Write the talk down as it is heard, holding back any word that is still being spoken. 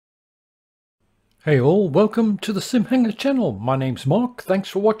Hey all, welcome to the SimHanger channel. My name's Mark, thanks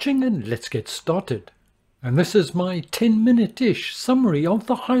for watching and let's get started. And this is my 10-minute-ish summary of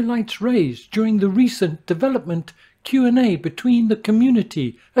the highlights raised during the recent development Q&A between the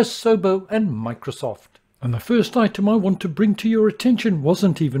community, Asobo and Microsoft. And the first item I want to bring to your attention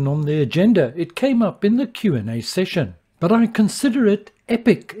wasn't even on the agenda, it came up in the Q&A session. But I consider it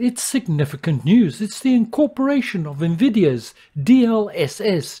epic. It's significant news. It's the incorporation of NVIDIA's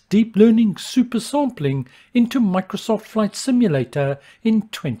DLSS Deep Learning Super Sampling into Microsoft Flight Simulator in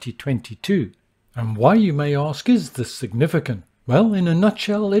 2022. And why, you may ask, is this significant? Well, in a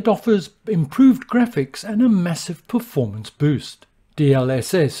nutshell, it offers improved graphics and a massive performance boost.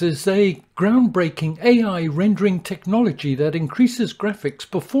 DLSS is a groundbreaking AI rendering technology that increases graphics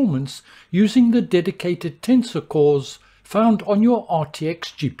performance using the dedicated tensor cores found on your RTX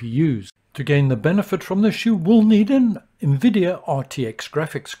GPUs. To gain the benefit from this, you will need an NVIDIA RTX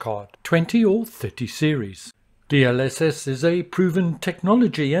graphics card, 20 or 30 series. DLSS is a proven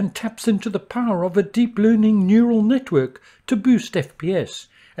technology and taps into the power of a deep learning neural network to boost FPS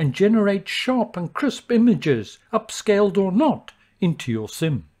and generate sharp and crisp images, upscaled or not, into your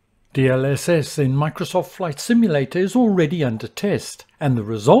sim. DLSS in Microsoft Flight Simulator is already under test, and the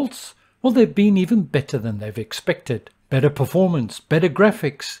results? Well, they've been even better than they've expected. Better performance, better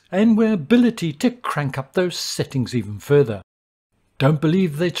graphics, and the ability to crank up those settings even further. Don't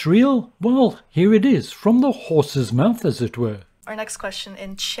believe that's real? Well, here it is, from the horse's mouth, as it were. Our next question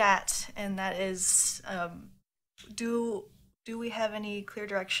in chat, and that is, do we have any clear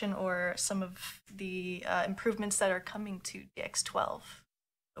direction or some of the improvements that are coming to DX12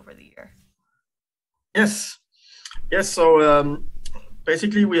 over the year? Yes. So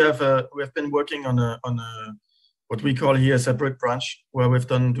basically, we have been working on a what we call here a separate branch where we've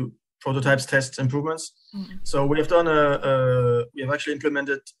done prototypes, tests, improvements. Mm-hmm. So we have done we have actually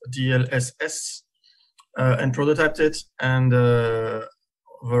implemented DLSS and prototyped it, and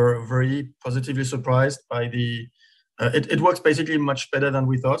were very positively surprised by the. It works basically much better than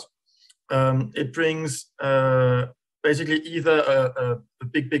we thought. It brings basically either a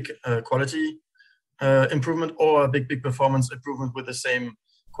big quality improvement or a big performance improvement with the same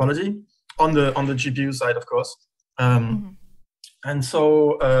quality on the GPU side, of course. And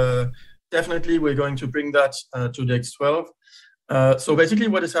so definitely we're going to bring that to the X12. So basically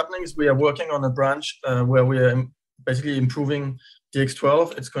what is happening is we are working on a branch where we are basically improving the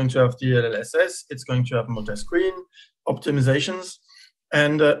X12. It's going to have DLSS, it's going to have multi-screen optimizations,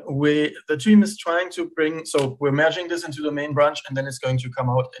 and the team is trying to bring, so we're merging this into the main branch, and then it's going to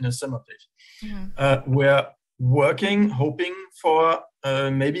come out in a sim update. Mm-hmm. We're working, hoping for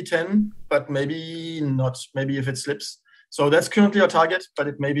maybe 10, but maybe not, maybe if it slips. So that's currently our target, but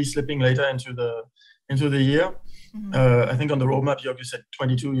it may be slipping later into the year. Mm-hmm. I think on the roadmap, you said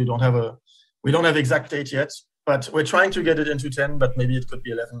 22. We don't have exact date yet, but we're trying to get it into 10, but maybe it could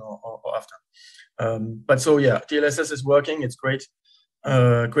be 11 or after. But so yeah, DLSS is working. It's great,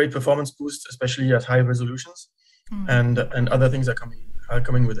 great performance boost, especially at high resolutions, and other things are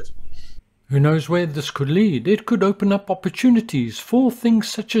coming with it. Who knows where this could lead? It could open up opportunities for things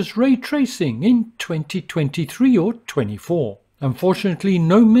such as ray tracing in 2023 or 24. Unfortunately,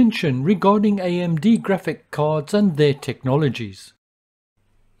 no mention regarding AMD graphic cards and their technologies.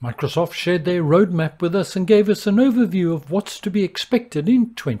 Microsoft shared their roadmap with us and gave us an overview of what's to be expected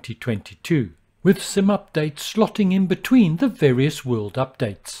in 2022, with sim updates slotting in between the various world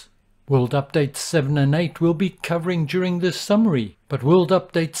updates. World Updates 7 and 8 will be covering during this summary, but World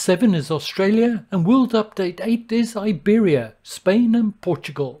Update 7 is Australia and World Update 8 is Iberia, Spain and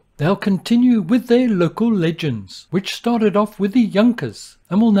Portugal. They'll continue with their local legends, which started off with the Junkers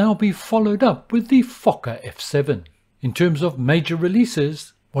and will now be followed up with the Fokker F7. In terms of major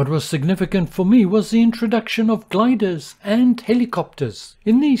releases, what was significant for me was the introduction of gliders and helicopters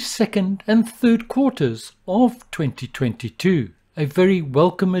in the second and third quarters of 2022. A very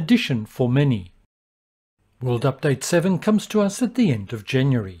welcome addition for many. World Update 7 comes to us at the end of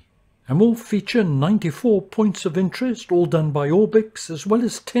January and will feature 94 points of interest, all done by Orbix, as well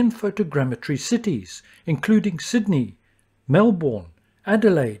as 10 photogrammetry cities, including Sydney, Melbourne,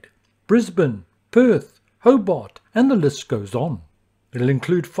 Adelaide, Brisbane, Perth, Hobart, and the list goes on. It'll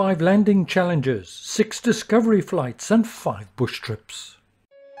include 5 landing challenges, 6 discovery flights, and 5 bush trips.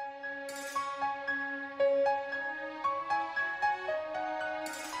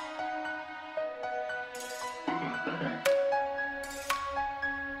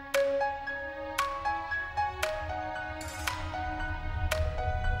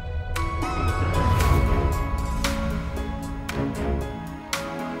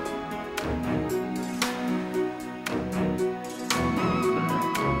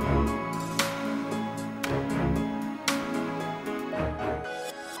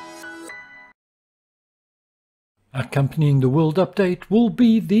 Accompanying the world update will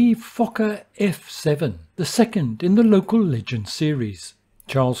be the Fokker F7, the second in the Local Legend series.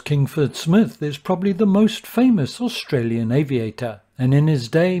 Charles Kingford Smith is probably the most famous Australian aviator, and in his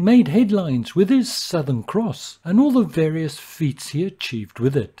day made headlines with his Southern Cross and all the various feats he achieved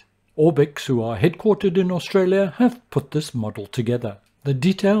with it. Orbix, who are headquartered in Australia, have put this model together. The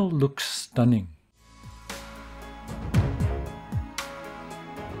detail looks stunning.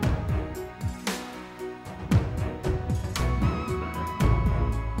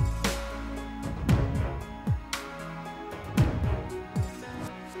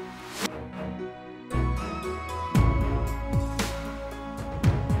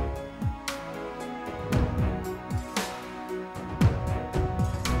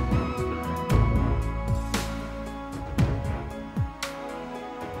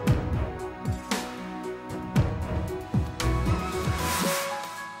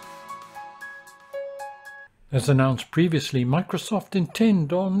 As announced previously, Microsoft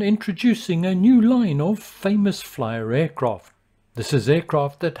intend on introducing a new line of famous flyer aircraft. This is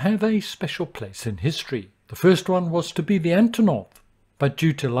aircraft that have a special place in history. The first one was to be the Antonov, but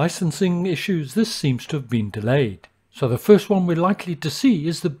due to licensing issues this seems to have been delayed. So the first one we're likely to see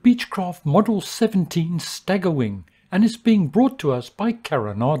is the Beechcraft Model 17 Staggerwing, and it's being brought to us by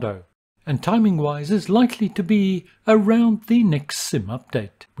Coronado, and timing-wise is likely to be around the next sim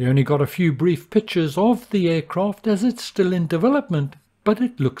update. We only got a few brief pictures of the aircraft as it's still in development, but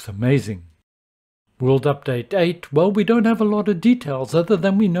it looks amazing. World Update 8, well, we don't have a lot of details other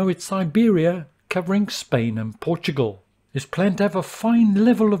than we know it's Siberia, covering Spain and Portugal. It's planned to have a fine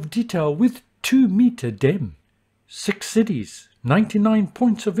level of detail with 2-meter DEM. 6 cities, 99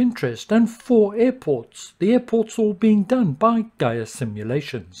 points of interest and 4 airports, the airports all being done by Gaia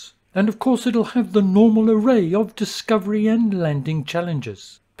Simulations. And of course it'll have the normal array of discovery and landing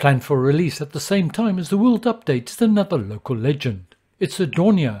challenges. Planned for release at the same time as the World Update is another local legend. It's a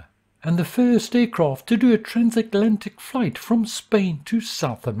Dornier, and the first aircraft to do a transatlantic flight from Spain to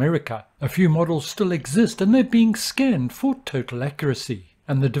South America. A few models still exist and they're being scanned for total accuracy.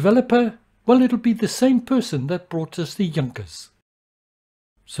 And the developer, well, it'll be the same person that brought us the Junkers.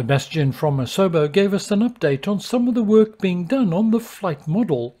 Sebastian from Asobo gave us an update on some of the work being done on the flight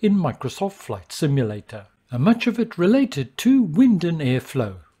model in Microsoft Flight Simulator, and much of it related to wind and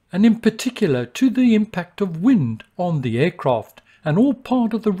airflow, and in particular to the impact of wind on the aircraft, and all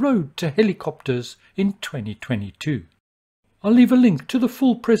part of the road to helicopters in 2022. I'll leave a link to the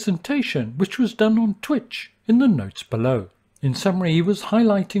full presentation, which was done on Twitch, in the notes below. In summary, he was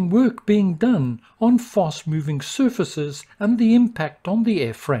highlighting work being done on fast-moving surfaces and the impact on the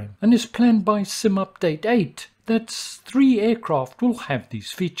airframe, and is planned by Sim Update 8 that 3 aircraft will have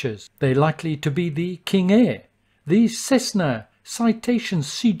these features. They're likely to be the King Air, the Cessna Citation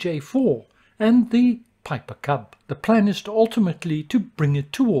CJ4 and the Piper Cub. The plan is to ultimately to bring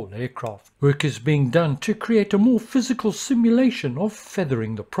it to all aircraft. Work is being done to create a more physical simulation of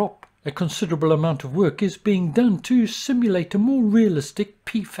feathering the prop. A considerable amount of work is being done to simulate a more realistic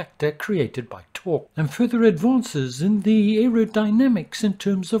P-factor created by torque, and further advances in the aerodynamics in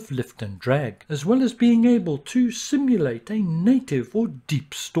terms of lift and drag, as well as being able to simulate a native or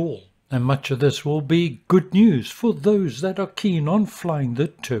deep stall. And much of this will be good news for those that are keen on flying the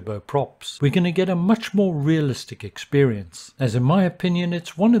turboprops. We're going to get a much more realistic experience, as in my opinion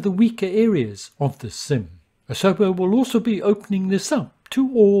it's one of the weaker areas of the sim. Asobo will also be opening this up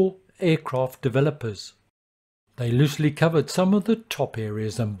to all aircraft developers. They loosely covered some of the top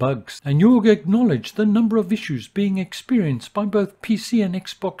areas and bugs, and Jorg acknowledged the number of issues being experienced by both PC and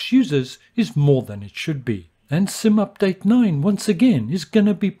Xbox users is more than it should be. And Sim Update 9 once again is going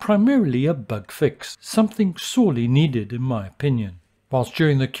to be primarily a bug fix, something sorely needed in my opinion. Whilst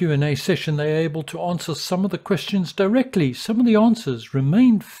during the Q&A session they are able to answer some of the questions directly, some of the answers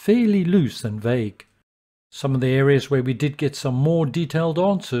remained fairly loose and vague. Some of the areas where we did get some more detailed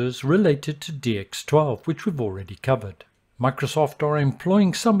answers related to DX12, which we've already covered. Microsoft are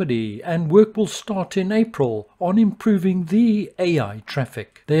employing somebody and work will start in April on improving the AI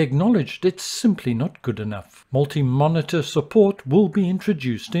traffic. They acknowledged it's simply not good enough. Multi-monitor support will be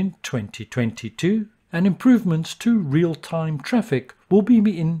introduced in 2022 and improvements to real-time traffic will be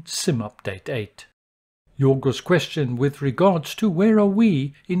in Sim Update 8. Jorg's question with regards to where are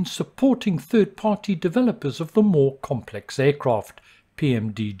we in supporting third-party developers of the more complex aircraft,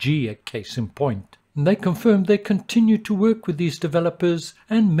 PMDG a case in point. And they confirmed they continue to work with these developers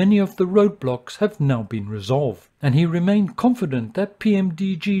and many of the roadblocks have now been resolved. And he remained confident that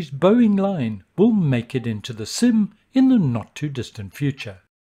PMDG's Boeing line will make it into the sim in the not too distant future.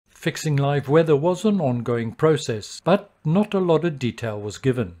 Fixing live weather was an ongoing process, but not a lot of detail was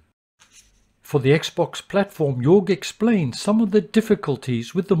given. For the Xbox platform, Jorg explained some of the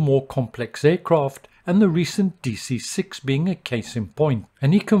difficulties with the more complex aircraft, and the recent DC-6 being a case in point.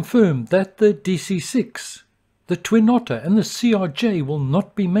 And he confirmed that the DC-6, the Twin Otter and the CRJ will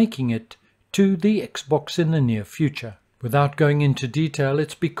not be making it to the Xbox in the near future. Without going into detail,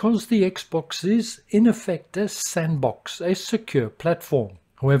 it's because the Xbox is in effect a sandbox, a secure platform.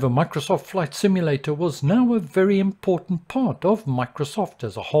 However, Microsoft Flight Simulator was now a very important part of Microsoft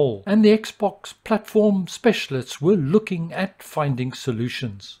as a whole, and the Xbox platform specialists were looking at finding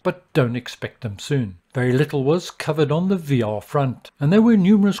solutions, but don't expect them soon. Very little was covered on the VR front, and there were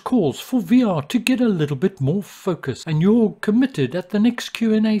numerous calls for VR to get a little bit more focus, and you're committed at the next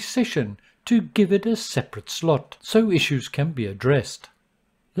Q&A session to give it a separate slot, so issues can be addressed.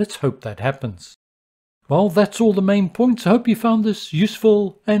 Let's hope that happens. Well, that's all the main points. I hope you found this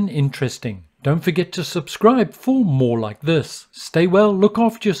useful and interesting. Don't forget to subscribe for more like this. Stay well, look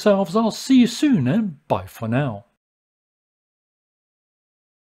after yourselves. I'll see you soon, and bye for now.